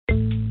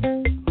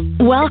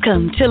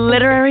Welcome to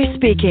Literary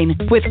Speaking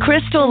with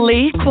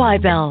Crystal-Lee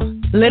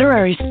Quibell.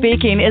 Literary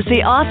Speaking is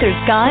the author's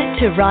guide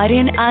to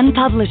writing and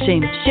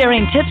publishing,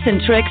 sharing tips and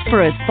tricks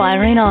for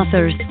aspiring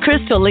authors.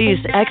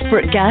 Crystal-Lee's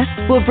expert guests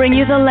will bring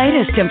you the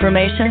latest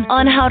information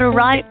on how to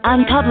write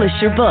and publish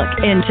your book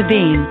into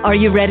being. Are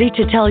you ready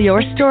to tell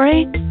your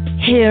story?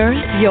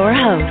 Here's your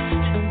host.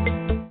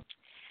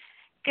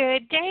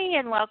 Good day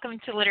and welcome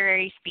to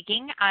Literary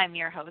Speaking. I'm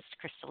your host,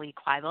 Crystal-Lee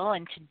Quibell,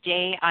 and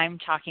today I'm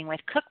talking with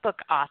cookbook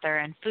author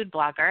and food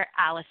blogger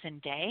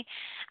Allison Day.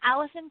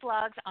 Allison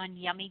blogs on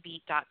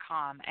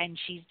yummybeet.com, and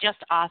she's just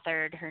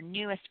authored her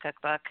newest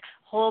cookbook,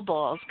 Whole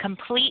Bowls,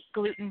 Complete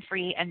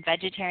Gluten-Free and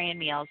Vegetarian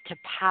Meals to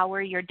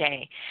Power Your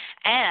Day.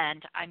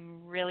 And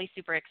I'm really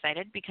super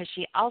excited because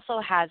she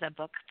also has a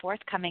book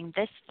forthcoming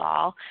this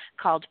fall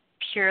called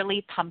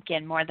Purely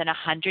Pumpkin, more than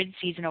 100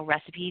 seasonal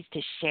recipes to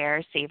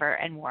share, savor,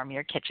 and warm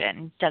your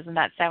kitchen. Doesn't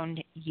that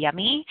sound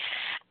yummy?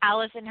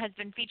 Allison has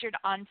been featured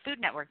on Food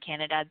Network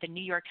Canada, the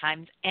New York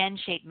Times, and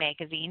Shape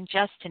Magazine,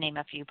 just to name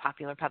a few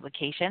popular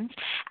publications.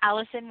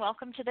 Allison,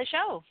 welcome to the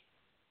show.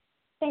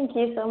 Thank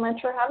you so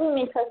much for having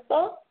me,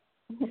 Crystal.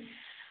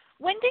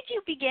 When did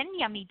you begin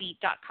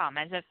yummybeet.com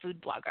as a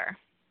food blogger?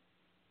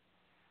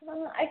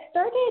 I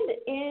started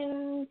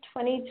in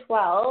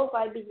 2012.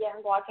 I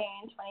began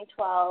blogging in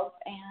 2012,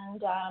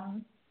 and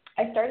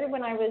I started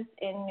when I was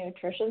in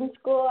nutrition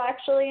school,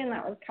 actually, and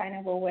that was kind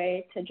of a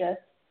way to just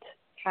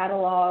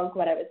catalog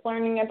what I was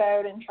learning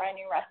about and try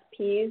new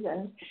recipes,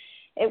 and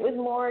it was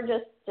more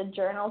just a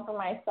journal for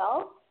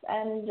myself,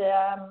 and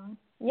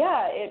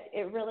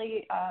it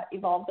really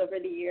evolved over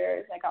the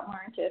years. I got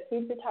more into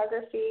food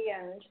photography,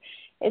 and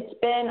it's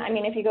been, I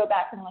mean, if you go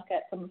back and look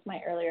at some of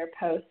my earlier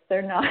posts,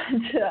 they're not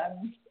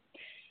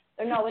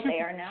what they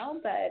are now,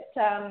 but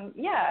I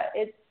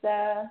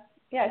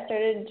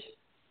started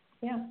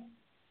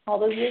all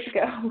those years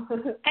ago.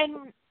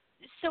 And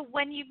so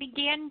when you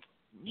began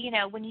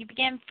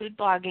food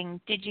blogging,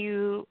 did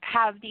you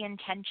have the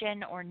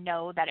intention or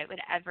know that it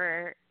would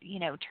ever,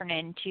 turn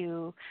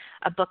into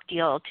a book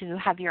deal to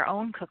have your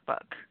own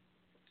cookbook?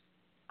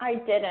 I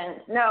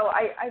didn't. No,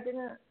 I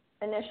didn't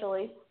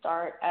initially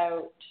start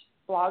out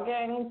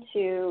blogging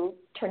to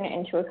turn it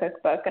into a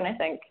cookbook, and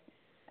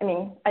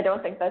I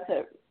don't think that's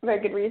a very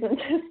good reason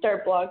to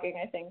start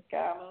blogging. I think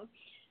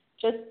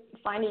just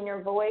finding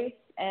your voice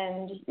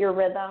and your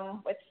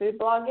rhythm with food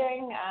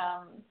blogging,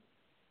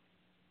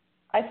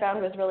 I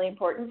found was really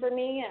important for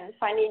me, and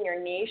finding your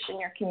niche in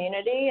your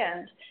community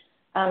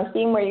and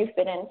seeing where you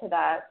fit into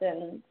that.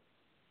 And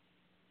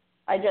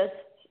I just,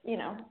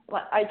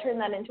 I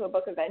turned that into a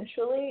book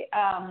eventually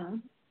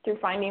through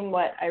finding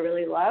what I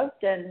really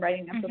loved and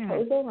writing a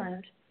proposal,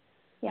 and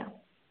yeah.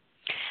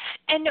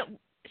 And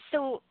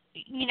so,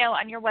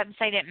 on your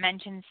website, it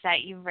mentions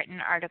that you've written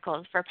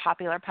articles for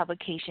popular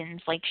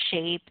publications like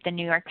Shape, the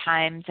New York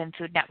Times, and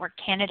Food Network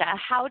Canada.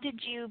 How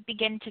did you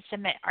begin to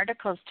submit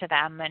articles to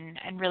them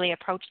and really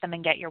approach them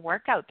and get your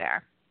work out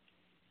there?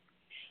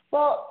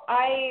 Well,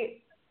 I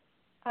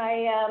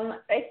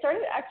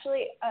started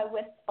actually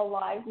with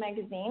Alive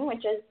magazine,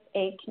 which is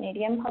a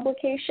Canadian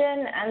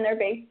publication, and they're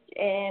based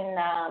in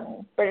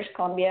British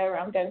Columbia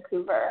around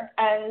Vancouver.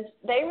 And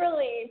they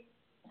really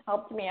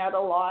helped me out a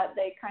lot.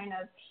 They kind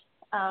of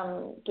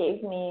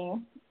gave me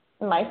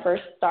my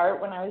first start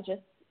when I was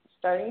just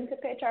starting to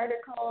pitch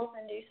articles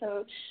and do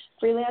some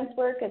freelance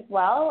work as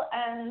well.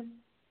 And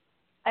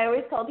I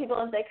always tell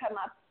people if they come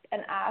up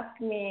and ask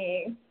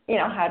me,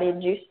 how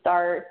did you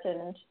start?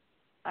 And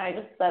I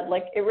just said,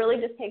 it really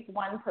just takes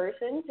one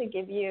person to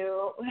give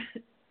you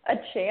a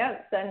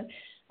chance. And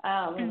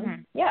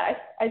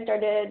I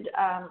started,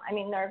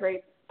 they're a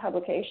great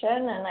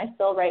publication, and I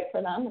still write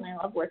for them, and I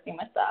love working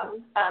with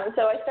them.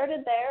 So I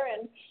started there,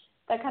 and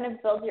that kind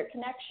of builds your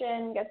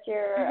connection, gets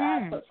your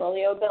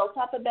portfolio built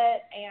up a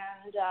bit,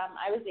 and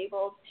I was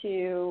able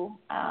to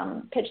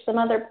pitch some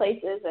other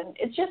places, and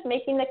it's just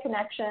making the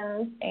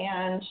connections,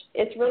 and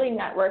it's really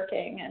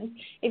networking. And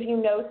if you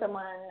know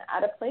someone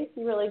at a place,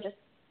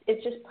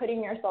 it's just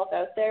putting yourself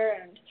out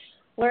there and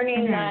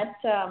learning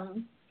that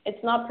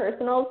it's not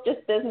personal, it's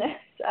just business.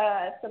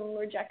 If someone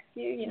rejects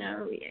you,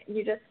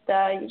 you just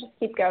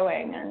keep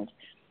going. And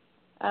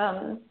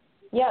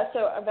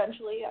so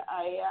eventually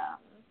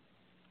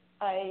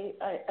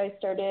I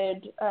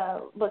started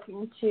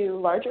looking to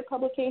larger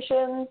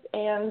publications,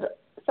 and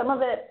some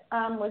of it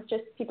was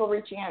just people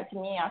reaching out to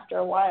me after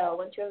a while.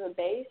 Once you have a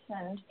base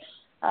and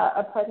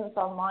a presence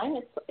online,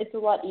 it's a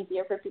lot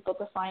easier for people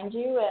to find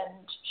you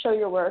and show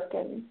your work,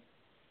 and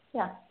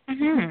yeah.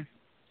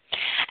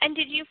 And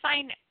did you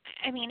find,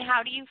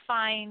 how do you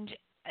find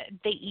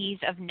the ease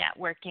of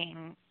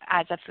networking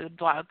as a food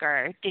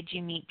blogger? Did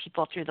you meet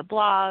people through the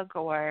blog,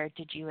 or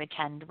did you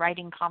attend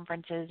writing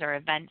conferences or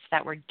events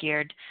that were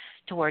geared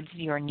towards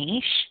your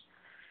niche?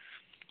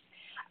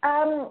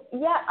 I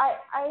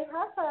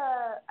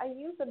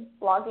use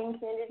a blogging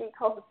community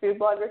called the Food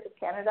Bloggers of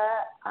Canada.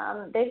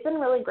 They've been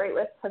really great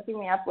with hooking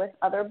me up with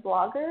other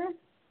bloggers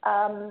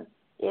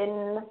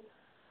in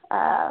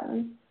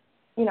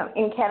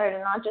Canada,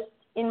 not just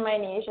in my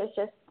niche. It's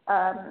just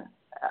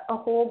a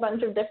whole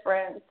bunch of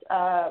different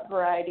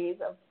varieties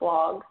of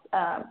blogs,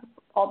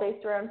 all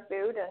based around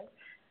food.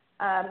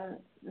 And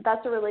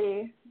that's a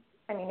really,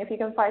 I mean, if you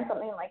can find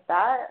something like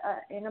that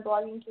in a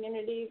blogging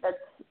community, that's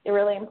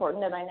really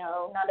important. And I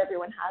know not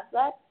everyone has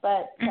that,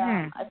 but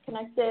I've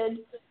connected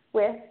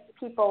with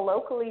people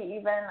locally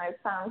even. I've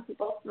found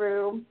people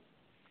through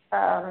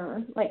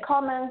like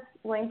comments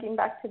linking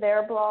back to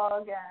their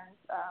blog, and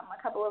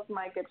a couple of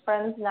my good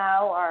friends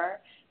now are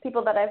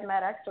people that I've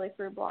met actually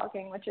through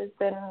blogging, which has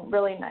been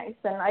really nice.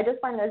 And I just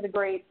find there's a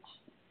great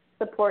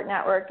support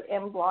network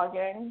in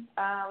blogging.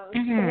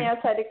 From the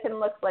outside, it can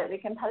look slightly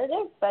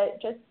competitive, but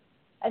just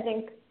I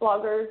think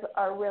bloggers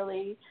are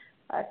really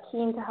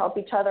keen to help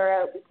each other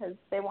out because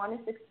they want to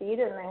succeed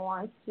and they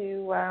want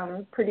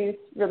to produce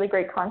really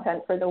great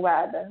content for the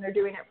web, and they're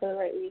doing it for the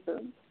right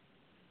reasons.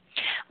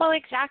 Well,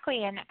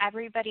 exactly, and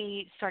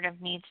everybody sort of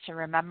needs to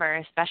remember,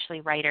 especially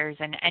writers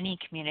in any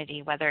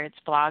community, whether it's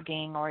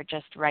blogging or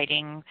just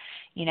writing,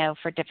 you know,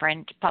 for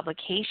different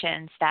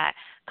publications, that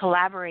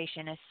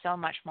collaboration is so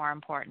much more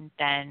important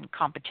than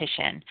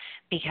competition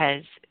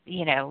because,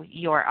 you know,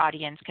 your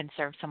audience can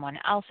serve someone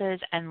else's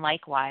and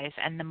likewise,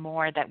 and the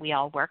more that we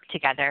all work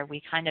together,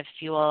 we kind of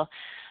fuel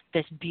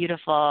this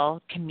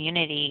beautiful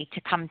community to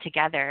come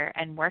together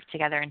and work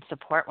together and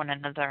support one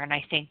another. And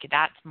I think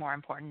that's more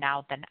important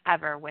now than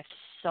ever with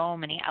so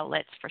many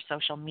outlets for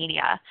social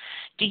media.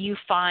 Do you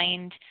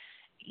find,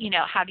 you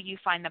know, how do you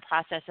find the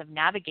process of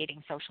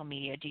navigating social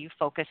media? Do you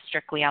focus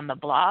strictly on the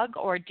blog,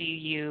 or do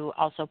you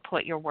also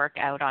put your work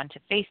out onto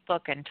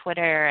Facebook and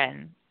Twitter?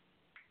 And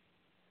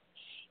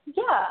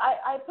yeah,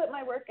 I put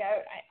my work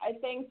out. I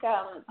think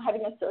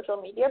having a social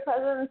media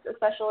presence,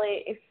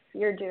 especially if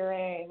you're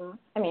doing,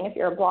 I mean, if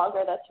you're a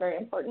blogger, that's very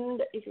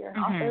important. If you're an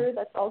author,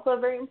 that's also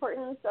very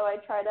important. So I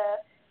try to,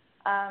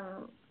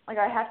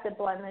 I have to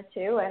blend the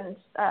two. And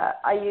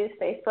I use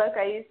Facebook,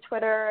 I use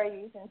Twitter, I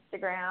use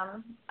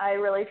Instagram. I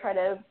really try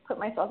to put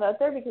myself out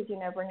there because you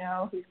never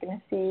know who's going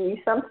to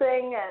see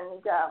something.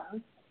 And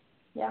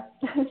yeah.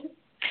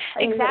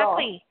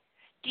 Exactly.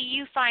 Do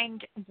you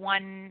find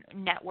one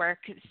network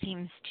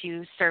seems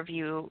to serve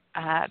you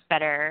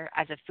better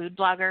as a food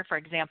blogger? For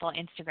example,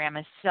 Instagram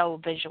is so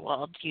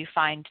visual. Do you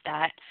find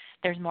that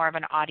there's more of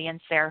an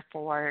audience there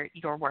for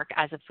your work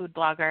as a food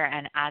blogger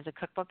and as a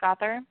cookbook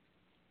author?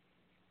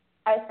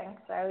 I think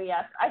so,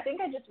 yes. I think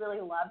I just really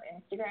love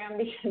Instagram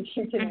because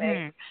you can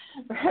make,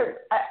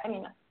 I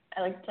mean,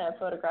 I like to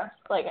photograph,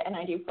 and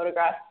I do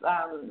photograph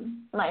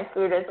my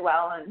food as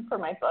well and for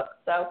my books.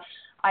 So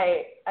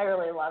I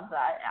really love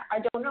that. I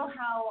don't know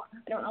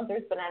if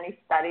there's been any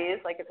studies,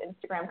 like if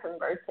Instagram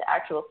converts to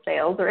actual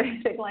sales or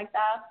anything like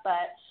that,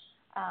 but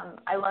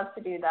I love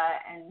to do that.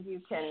 And you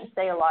can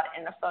say a lot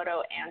in a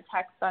photo and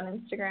text on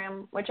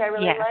Instagram, which I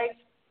really like.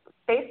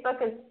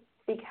 Facebook has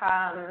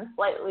become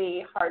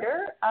slightly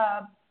harder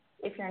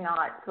if you're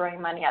not throwing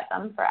money at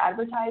them for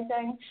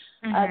advertising.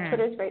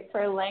 Twitter's great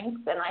for links,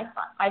 and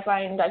I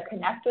find I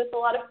connect with a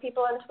lot of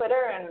people on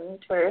Twitter,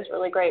 and Twitter is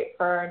really great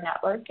for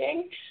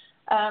networking.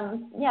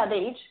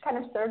 They each kind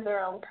of serve their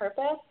own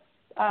purpose,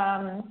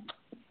 but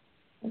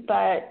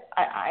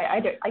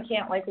I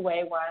can't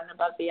weigh one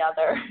above the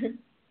other.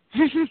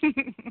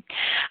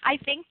 I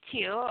think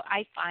too,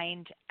 I've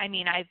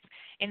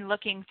in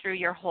looking through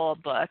your whole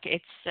book,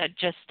 it's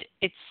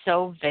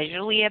so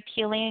visually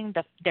appealing.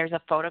 There's a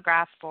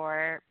photograph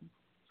for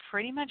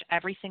pretty much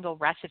every single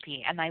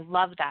recipe, and I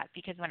love that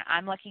because when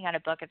I'm looking at a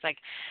book, it's like,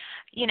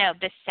 you know,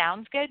 this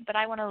sounds good, but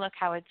I want to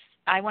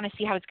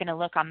see how it's going to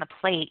look on the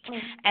plate.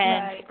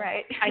 And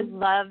right. I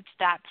loved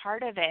that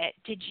part of it.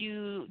 Did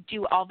you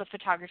do all the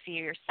photography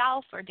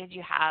yourself, or did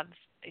you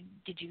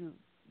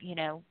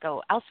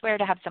go elsewhere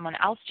to have someone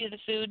else do the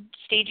food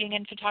staging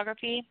and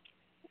photography?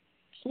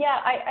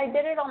 Yeah, I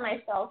did it all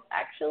myself,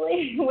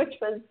 actually, which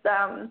was,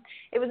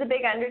 it was a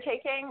big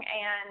undertaking,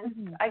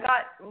 and I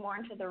got more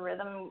into the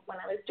rhythm when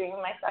I was doing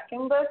my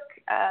second book.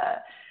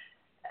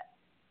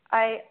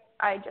 I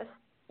just,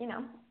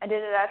 I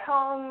did it at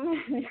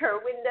home, near a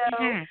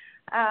window.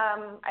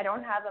 I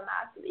don't have a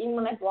massive, even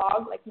when I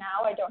blog,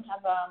 now I don't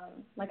have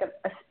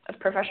a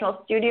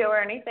professional studio or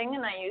anything,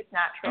 and I use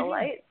natural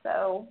light.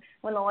 So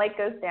when the light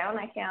goes down,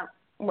 I can't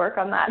work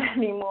on that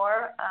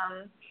anymore.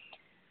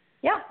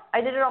 I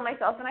did it all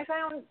myself, and I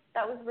found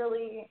that was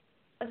really,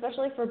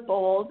 especially for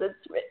bowls,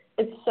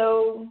 it's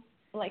so,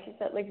 like you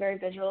said, very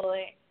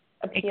visually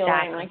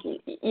appealing.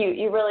 Exactly.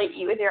 You really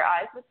eat with your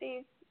eyes with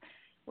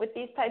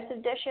these types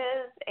of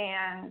dishes,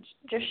 and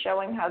just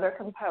showing how they're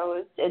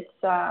composed. It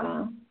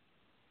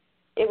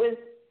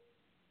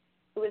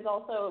was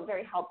also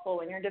very helpful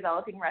when you're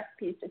developing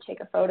recipes to take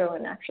a photo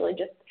and actually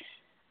just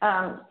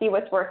see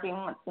what's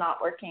working, what's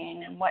not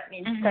working, and what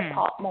needs to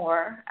pop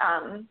more.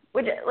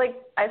 Which,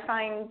 I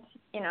find,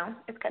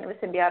 it's kind of a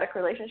symbiotic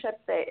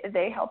relationship.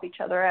 They help each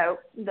other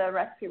out, the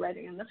recipe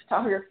writing and the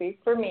photography,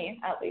 for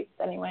me at least.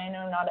 Anyway, I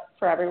know not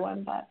for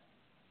everyone, but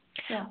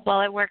yeah.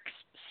 Well, it works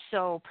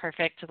so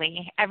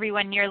perfectly.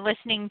 Everyone, you're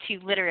listening to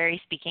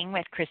Literary Speaking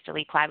with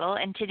Crystal-Lee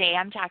Quibell, and today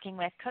I'm talking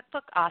with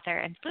cookbook author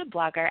and food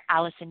blogger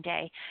Allison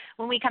Day.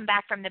 When we come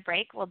back from the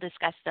break, we'll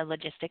discuss the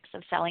logistics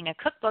of selling a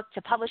cookbook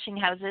to publishing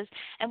houses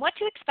and what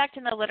to expect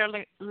in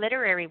the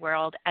literary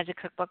world as a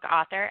cookbook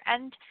author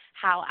and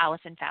how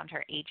Allison found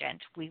her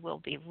agent. We will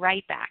be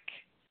right back.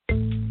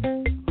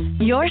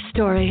 Your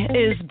story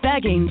is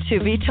begging to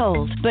be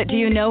told, but do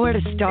you know where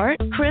to start?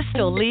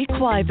 Crystal-Lee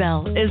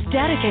Quibell is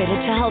dedicated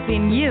to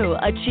helping you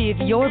achieve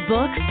your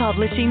book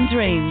publishing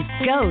dreams.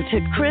 Go to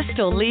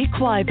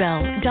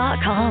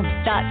crystalleequibell.com.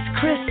 That's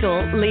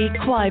Crystal-Lee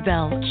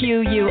Quibell,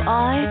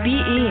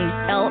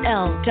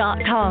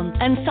 Quibell.com,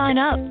 and sign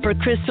up for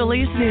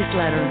Crystal-Lee's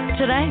newsletter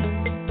today.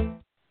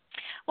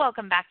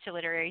 Welcome back to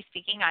Literary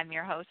Speaking. I'm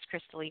your host,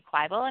 Crystal-Lee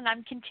Quibell, and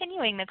I'm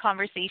continuing the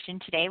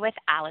conversation today with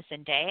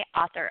Allison Day,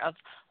 author of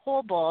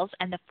Whole Bowls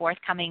and the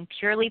forthcoming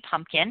Purely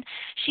Pumpkin.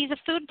 She's a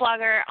food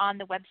blogger on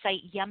the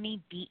website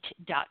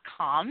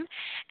yummybeet.com.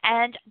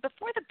 And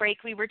before the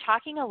break, we were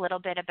talking a little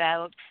bit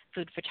about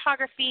food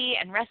photography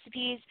and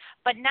recipes,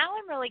 but now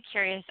I'm really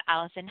curious,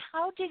 Allison,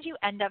 how did you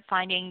end up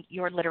finding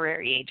your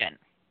literary agent?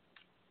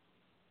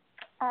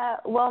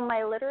 Well,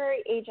 my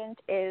literary agent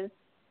is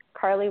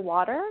Carly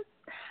Waters.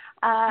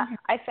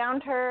 I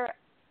found her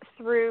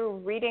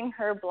through reading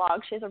her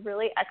blog. She has a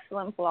really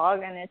excellent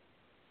blog, and it's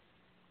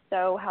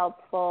so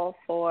helpful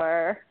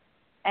for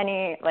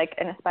any, like,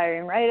 an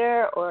aspiring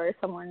writer or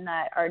someone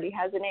that already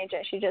has an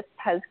agent. She just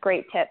has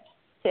great tips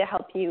to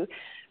help you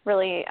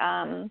really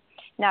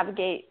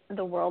navigate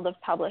the world of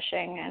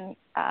publishing and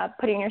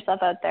putting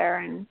yourself out there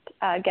and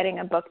getting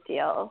a book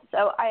deal.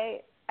 So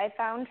I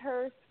found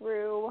her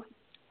through,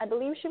 I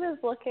believe she was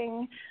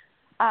looking,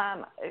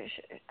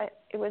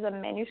 it was a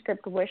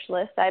manuscript wish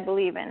list, I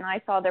believe, and I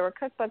saw there were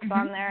cookbooks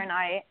on there, and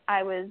I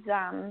was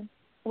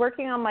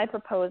working on my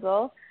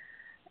proposal,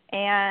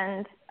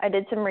 and I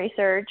did some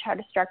research, how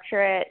to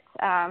structure it,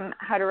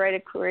 how to write a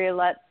query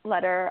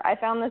letter. I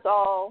found this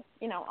all,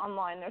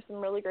 online. There's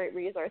some really great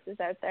resources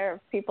out there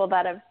of people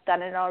that have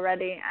done it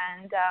already,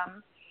 and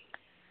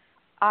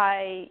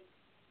I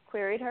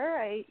queried her,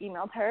 I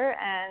emailed her,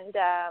 and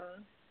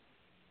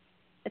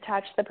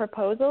attached the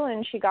proposal,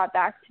 and she got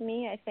back to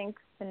me, I think,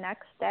 the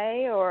next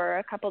day or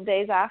a couple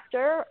days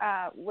after,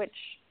 which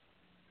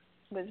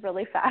was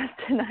really fast,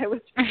 and I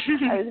was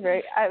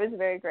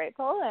very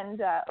grateful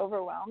and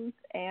overwhelmed,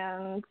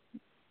 and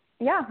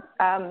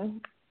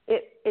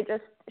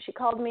she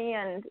called me,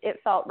 and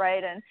it felt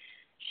right, and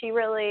she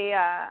really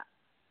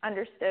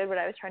understood what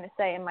I was trying to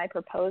say in my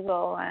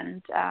proposal,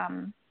 and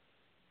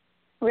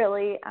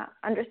really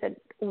understood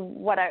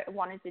what I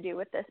wanted to do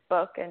with this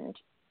book, and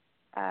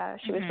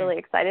she was really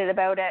excited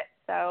about it.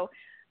 So,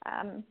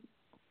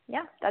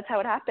 that's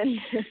how it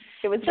happened.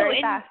 It was very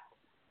fast.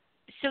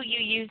 So you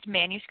used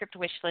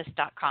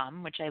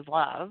manuscriptwishlist.com, which I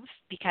love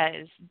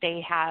because they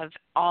have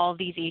all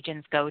these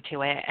agents go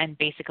to it. And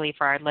basically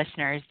for our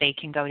listeners, they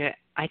can go to,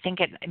 I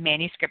think, at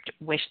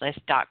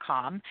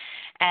manuscriptwishlist.com.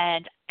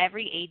 And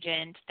every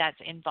agent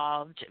that's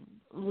involved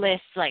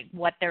lists like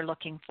what they're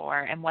looking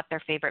for and what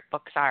their favorite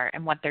books are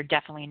and what they're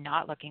definitely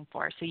not looking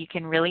for. So you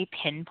can really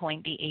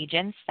pinpoint the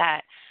agents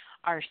that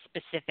are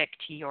specific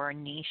to your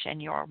niche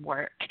and your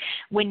work.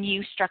 When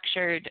you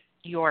structured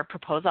your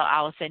proposal,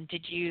 Allison,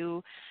 did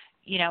you,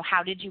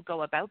 how did you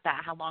go about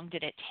that? How long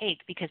did it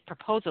take? Because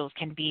proposals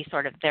can be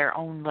sort of their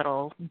own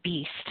little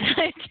beast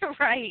to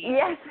write.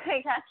 Yes,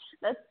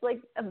 that's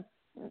like a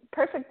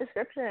perfect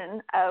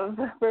description of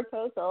a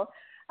proposal.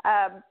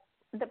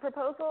 The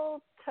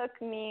proposal took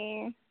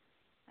me,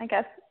 I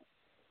guess,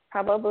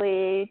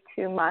 probably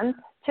 2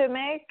 months to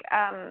make.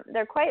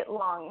 They're quite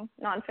long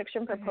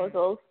nonfiction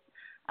proposals.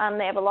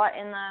 They have a lot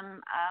in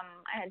them.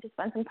 I had to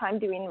spend some time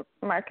doing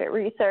market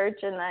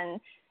research, and then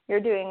you're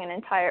doing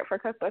for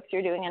cookbooks,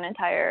 you're doing an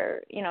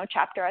entire,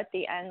 chapter at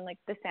the end, like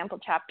the sample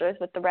chapters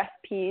with the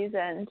recipes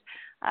and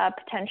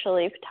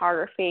potentially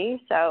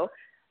photography. So,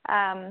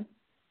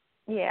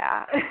 it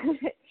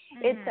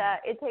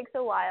takes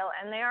a while,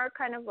 and they are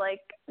kind of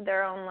like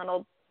their own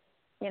little,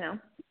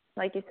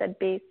 like you said,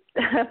 beasts.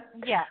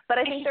 Yeah. But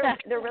I think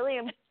they're really,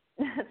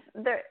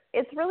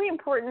 it's really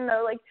important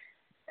though, like,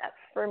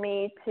 for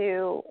me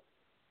to,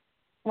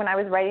 when I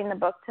was writing the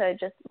book, to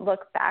just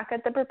look back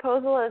at the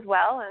proposal as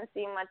well and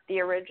see what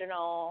the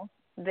original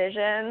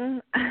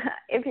vision,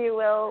 if you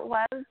will,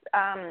 was.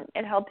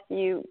 It helps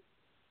you,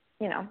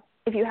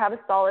 if you have a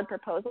solid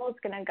proposal,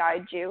 it's going to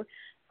guide you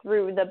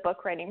through the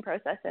book writing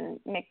process and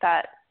make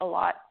that a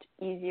lot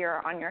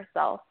easier on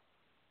yourself.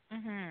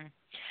 Mm-hmm.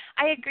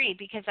 I agree,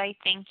 because I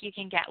think you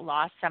can get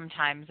lost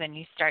sometimes and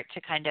you start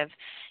to kind of,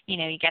 you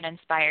get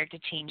inspired to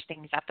change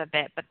things up a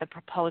bit, but the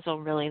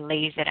proposal really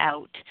lays it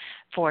out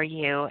for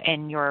you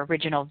in your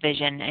original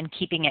vision and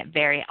keeping it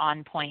very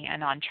on point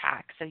and on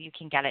track so you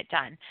can get it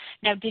done.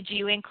 Now, did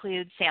you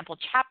include sample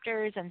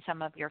chapters and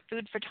some of your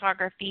food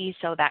photography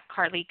so that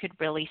Carly could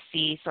really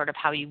see sort of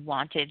how you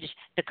wanted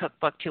the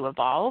cookbook to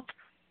evolve?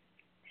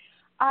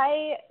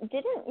 I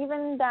didn't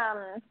even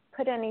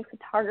put any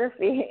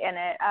photography in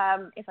it.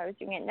 If I was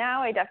doing it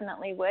now, I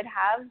definitely would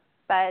have,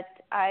 but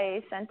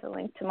I sent a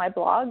link to my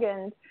blog,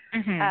 and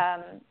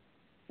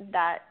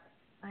that,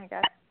 I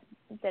guess,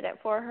 did it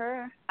for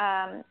her.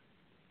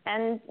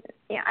 And,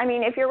 yeah, I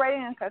mean, if you're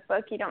writing a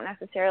cookbook, you don't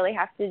necessarily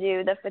have to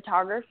do the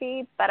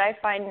photography, but I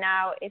find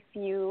now if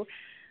you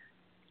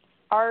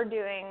are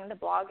doing the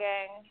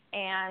blogging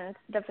and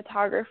the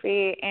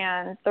photography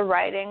and the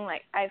writing,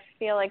 like, I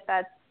feel like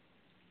that's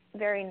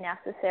very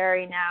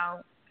necessary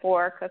now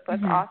for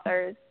cookbook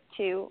authors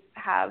to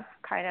have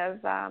kind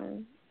of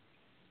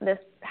this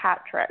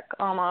hat trick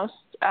almost.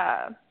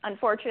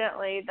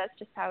 Unfortunately, that's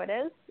just how it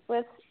is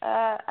with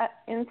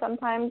in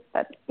sometimes,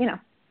 but, you know.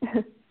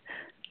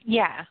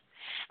 Yeah.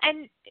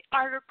 And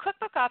are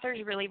cookbook authors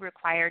really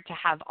required to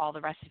have all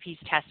the recipes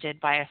tested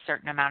by a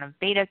certain amount of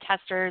beta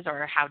testers,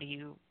 or how do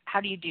you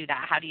do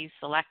that? How do you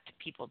select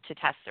people to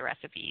test the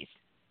recipes?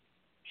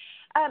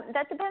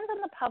 That depends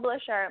on the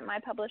publisher. My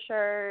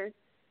publisher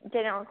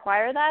didn't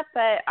require that,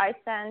 but I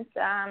sent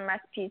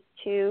recipes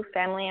to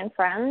family and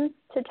friends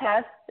to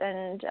test,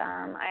 and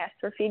I asked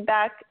for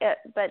feedback.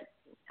 But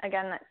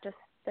again, that just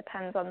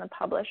depends on the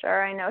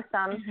publisher. I know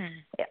some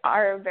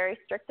are very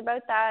strict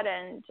about that,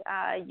 and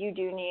you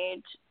do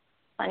need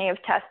plenty of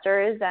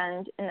testers,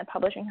 and in the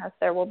publishing house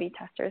there will be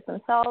testers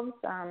themselves.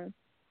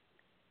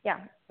 Yeah,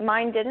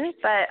 mine didn't,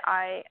 but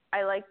I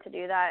like to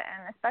do that,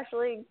 and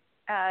especially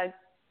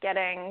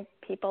getting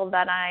people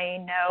that I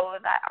know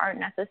that aren't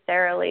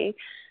necessarily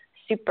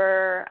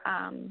super,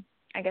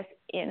 I guess,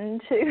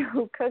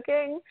 into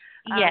cooking.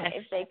 Yes.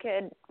 If they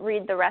could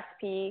read the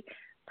recipe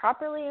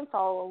properly and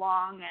follow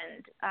along,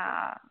 and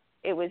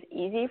it was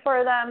easy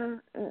for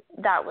them,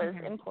 that was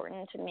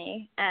important to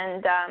me.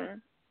 And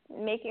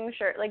making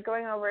sure, like,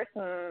 going over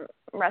some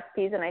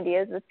recipes and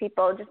ideas with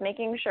people, just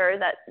making sure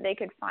that they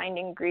could find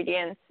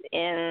ingredients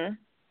in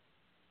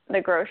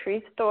the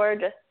grocery store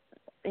just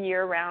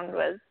year-round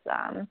was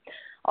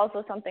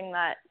also something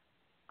that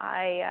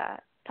I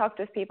talked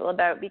with people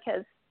about,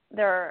 because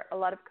there are a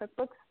lot of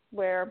cookbooks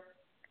where,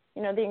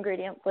 you know, the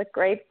ingredients look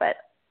great, but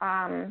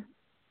I'm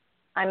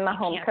a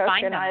home cook,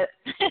 and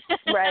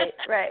right.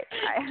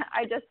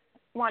 I just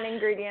want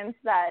ingredients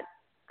that,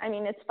 I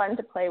mean, it's fun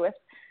to play with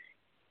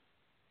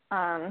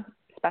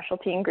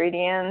specialty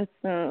ingredients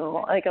and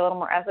like a little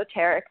more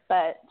esoteric,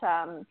 but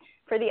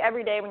for the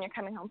everyday, when you're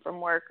coming home from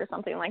work or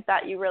something like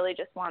that, you really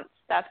just want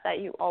stuff that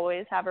you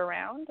always have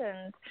around.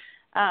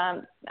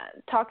 And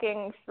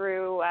talking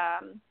through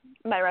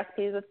my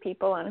recipes with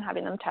people and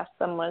having them test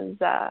them was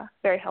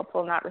very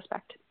helpful in that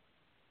respect.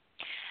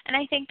 And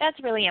I think that's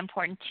really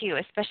important too,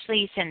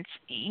 especially since,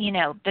 you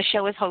know, the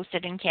show is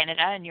hosted in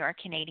Canada and you're a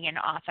Canadian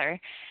author.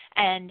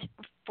 And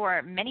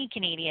for many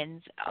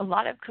Canadians, a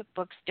lot of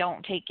cookbooks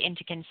don't take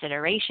into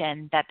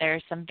consideration that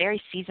there's some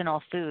very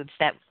seasonal foods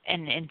that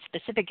in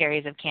specific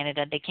areas of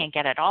Canada they can't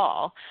get at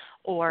all,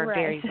 or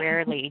very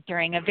rarely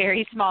during a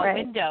very small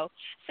window.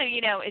 So, you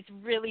know, it's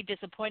really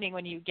disappointing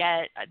when you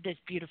get this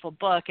beautiful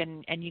book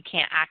and you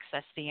can't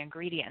access the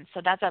ingredients.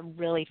 So that's a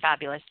really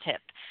fabulous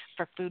tip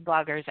for food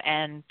bloggers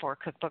and for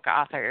cookbook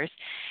authors.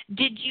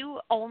 Did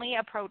you only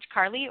approach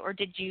Carly, or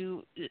did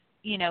you,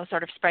 you know,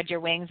 sort of spread your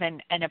wings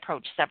and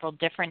approach several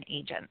different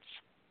agents?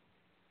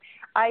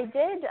 I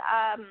did,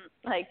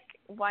 like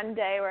one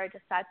day where I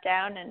just sat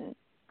down and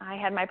I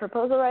had my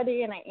proposal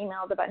ready, and I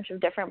emailed a bunch of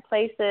different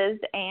places,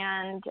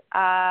 and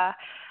I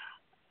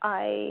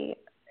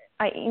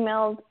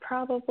emailed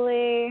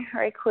probably,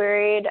 or I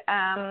queried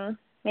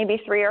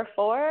maybe 3 or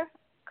 4.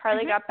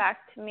 Carly got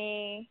back to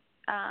me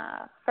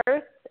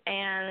first,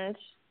 and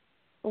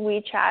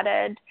we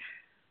chatted,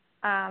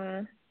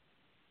 and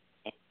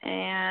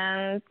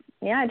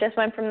yeah, I just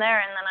went from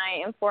there. And then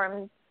I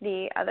informed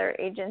the other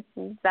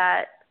agencies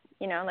that,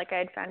 you know, like I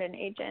had found an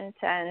agent,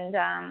 and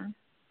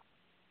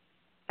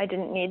I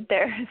didn't need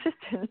their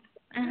assistance.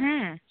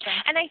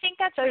 And I think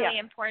that's really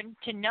important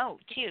to note,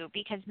 too,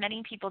 because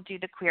many people do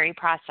the query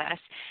process.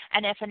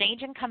 And if an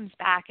agent comes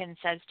back and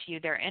says to you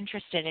they're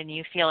interested and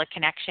you feel a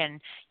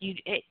connection,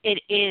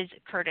 it is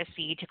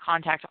courtesy to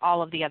contact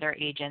all of the other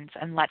agents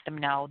and let them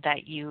know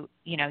that you've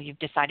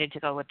decided to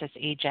go with this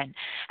agent.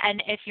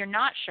 And if you're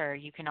not sure,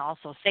 you can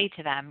also say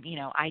to them, you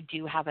know, I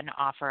do have an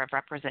offer of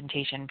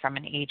representation from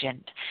an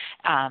agent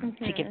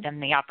to give them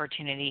the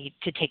opportunity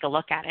to take a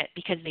look at it,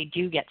 because they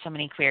do get so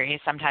many queries.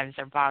 Sometimes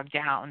they're bogged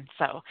down.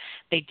 So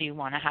they do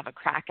want to have a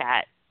crack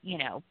at, you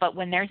know, but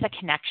when there's a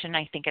connection,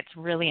 I think it's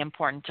really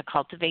important to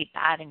cultivate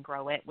that and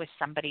grow it with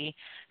somebody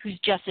who's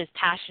just as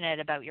passionate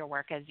about your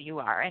work as you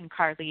are. And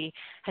Carly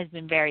has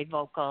been very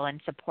vocal and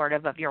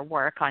supportive of your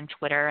work on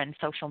Twitter and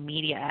social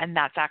media. And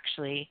that's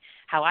actually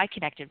how I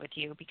connected with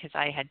you, because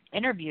I had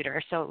interviewed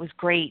her. So it was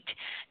great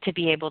to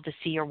be able to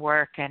see your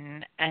work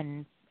and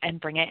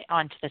bring it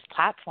onto this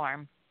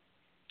platform.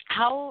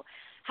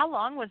 How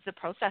long was the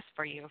process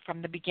for you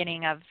from the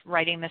beginning of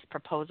writing this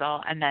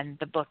proposal and then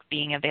the book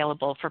being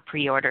available for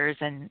pre-orders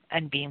and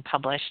being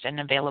published and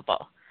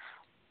available?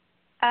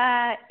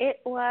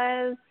 It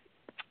was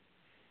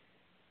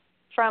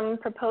from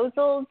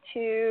proposal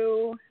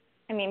to,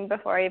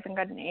 before I even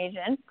got an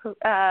agent,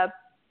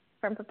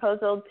 from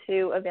proposal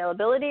to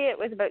availability, it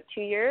was about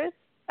 2 years.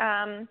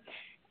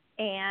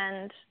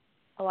 and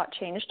a lot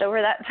changed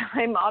over that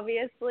time.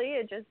 Obviously,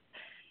 it just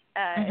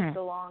it's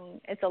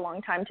a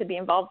long time to be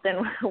involved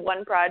in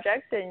one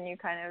project, and you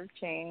kind of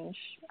change,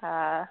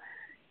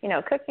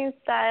 cooking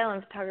style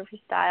and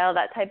photography style,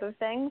 that type of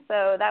thing.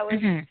 So that was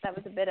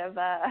a bit of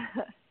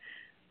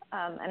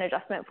an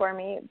adjustment for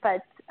me.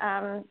 But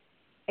I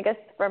guess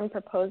from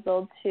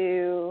proposal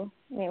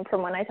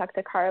from when I talked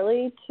to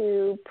Carly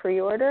to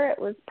pre-order, it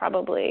was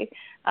probably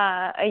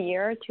a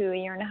year to a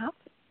year and a half.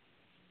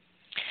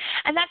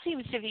 And that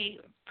seems to be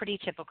pretty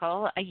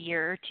typical, a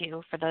year or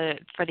two for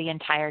the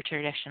entire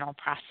traditional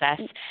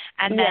process.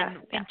 And then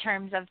in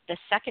terms of the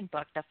second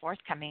book, the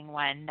forthcoming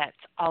one, that's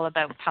all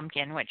about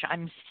pumpkin, which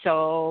I'm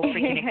so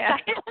freaking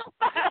excited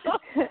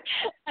about.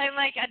 I'm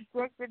like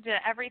addicted to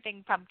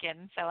everything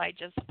pumpkin, so I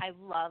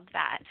love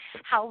that.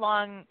 How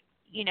long,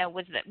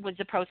 was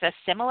the process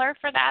similar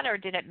for that, or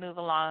did it move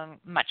along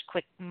much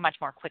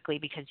more quickly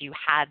because you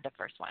had the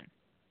first one?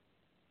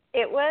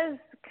 It was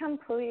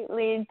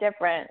completely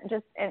different,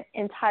 just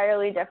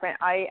entirely different.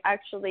 I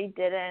actually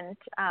didn't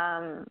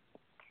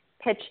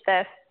pitch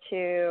this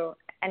to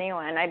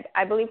anyone.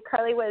 I believe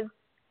Carly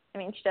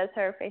she does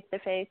her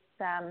face-to-face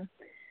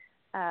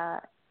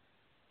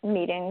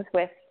meetings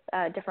with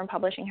different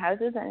publishing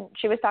houses, and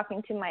she was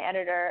talking to my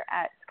editor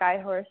at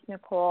Skyhorse,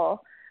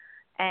 Nicole,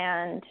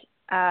 and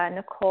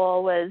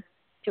Nicole was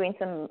doing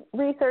some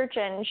research,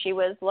 and she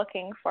was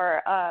looking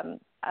for a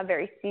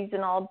very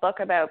seasonal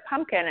book about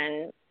pumpkin,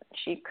 and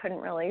she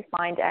couldn't really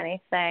find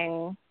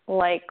anything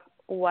like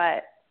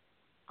what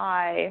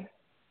I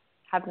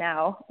have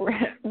now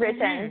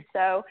written.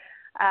 So,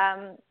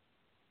 I'm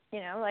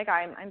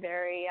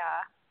very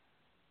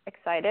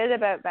excited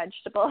about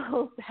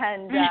vegetables,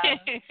 and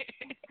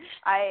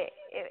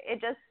it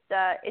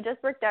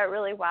just worked out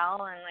really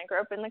well. And I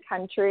grew up in the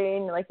country,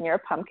 near a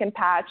pumpkin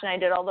patch, and I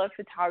did all the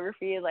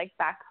photography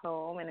back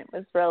home, and it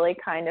was really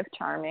kind of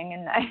charming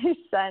and nice.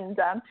 And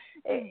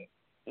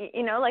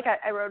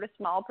I wrote a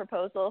small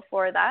proposal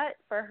for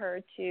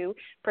her to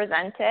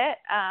present it,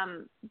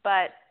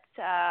 but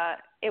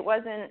it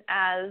wasn't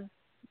as,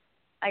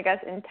 I guess,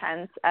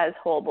 intense as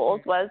Whole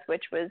Bowls was,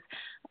 which was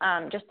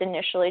just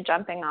initially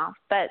jumping off.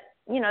 But,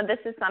 this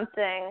is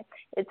something,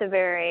 it's a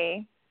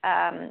very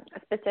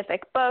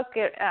specific book.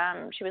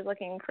 She was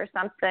looking for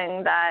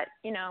something that,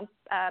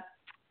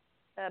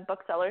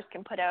 booksellers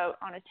can put out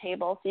on a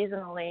table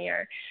seasonally,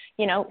 or,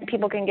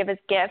 people can give as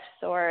gifts,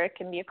 or it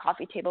can be a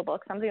coffee table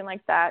book, something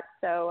like that.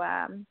 So,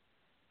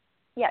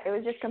 it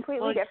was just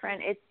completely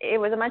different. It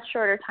was a much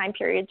shorter time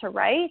period to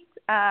write,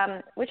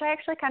 which I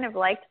actually kind of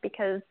liked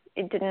because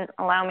it didn't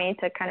allow me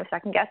to kind of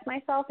second guess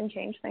myself and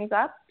change things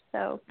up.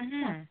 So,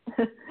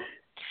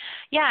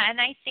 Yeah,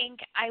 and I think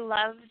I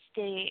love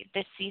the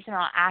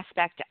seasonal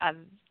aspect of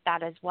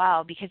that as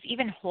well, because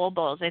even Whole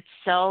Bowls, it's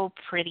so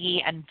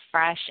pretty and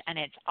fresh, and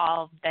it's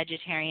all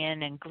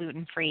vegetarian and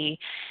gluten-free.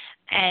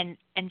 And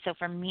so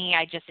for me,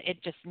 it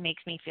just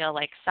makes me feel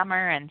like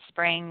summer and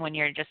spring when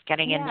you're just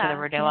getting into the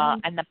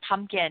renewal. And the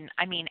pumpkin,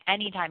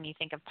 anytime you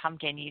think of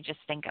pumpkin, you just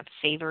think of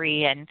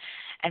savory and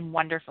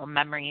wonderful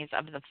memories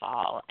of the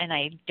fall. And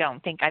I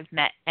don't think I've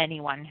met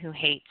anyone who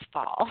hates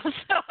fall.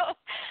 So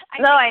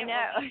I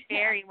know. It will be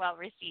very well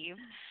received.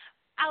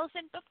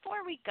 Allison,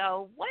 before we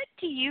go, what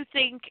do you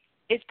think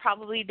is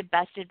probably the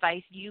best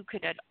advice you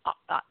could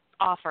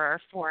offer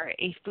for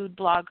a food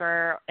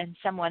blogger and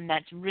someone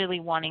that's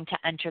really wanting to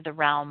enter the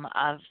realm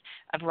of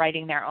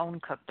writing their own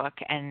cookbook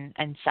and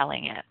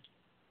selling it?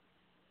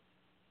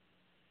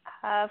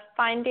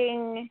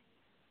 Finding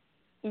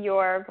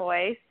your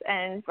voice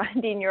and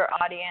finding your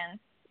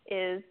audience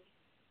is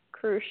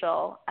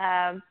crucial.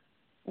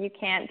 You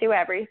can't do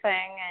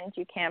everything, and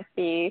you can't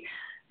be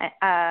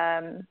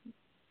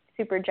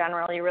super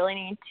general. You really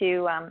need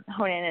to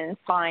hone in and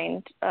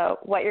find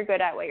what you're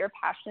good at, what you're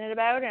passionate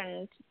about,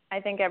 and I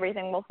think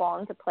everything will fall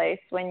into place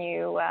when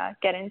you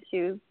get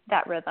into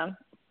that rhythm.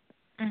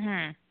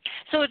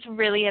 So it's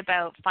really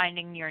about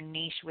finding your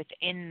niche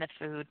within the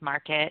food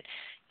market,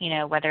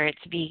 whether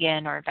it's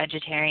vegan or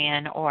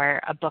vegetarian or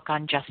a book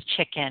on just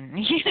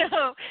chicken,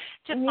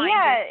 to find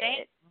your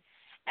thing.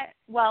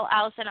 Well,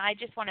 Allison, I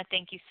just want to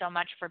thank you so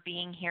much for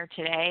being here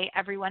today.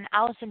 Everyone,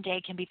 Allison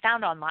Day can be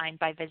found online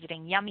by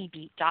visiting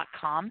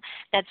yummybeet.com.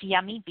 That's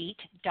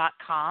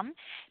yummybeet.com.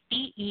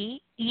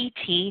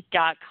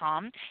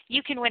 BEET.com.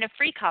 You can win a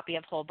free copy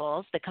of Whole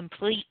Bowls, the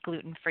complete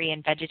gluten-free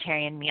and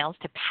vegetarian meals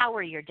to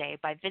power your day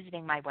by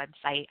visiting my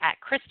website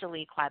at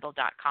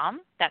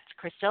Crystal-Lee-Quibell.com. That's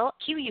Crystal,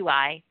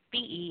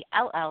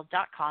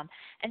 Quibell.com,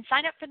 and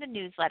sign up for the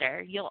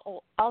newsletter.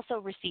 You'll also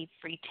receive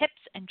free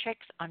tips and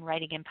tricks on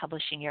writing and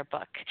publishing your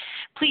book.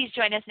 Please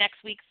join us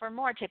next week for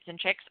more tips and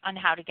tricks on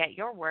how to get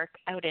your work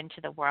out into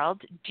the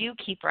world. Do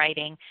keep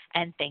writing,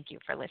 and thank you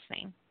for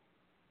listening.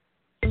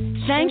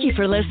 Thank you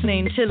for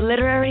listening to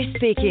Literary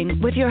Speaking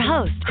with your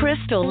host,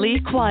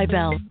 Crystal-Lee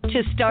Quibell.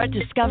 To start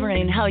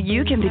discovering how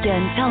you can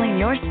begin telling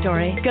your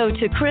story, go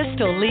to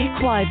Crystal-Lee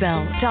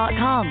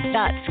Quibell.com.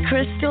 That's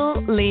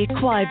Crystal-Lee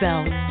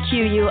Quibell,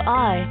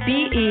 QUIBELL.com,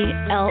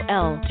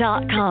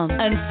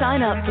 and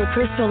sign up for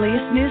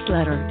Crystal-Lee's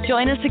newsletter.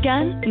 Join us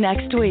again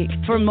next week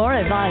for more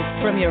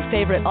advice from your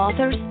favorite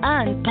authors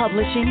and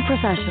publishing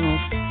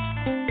professionals.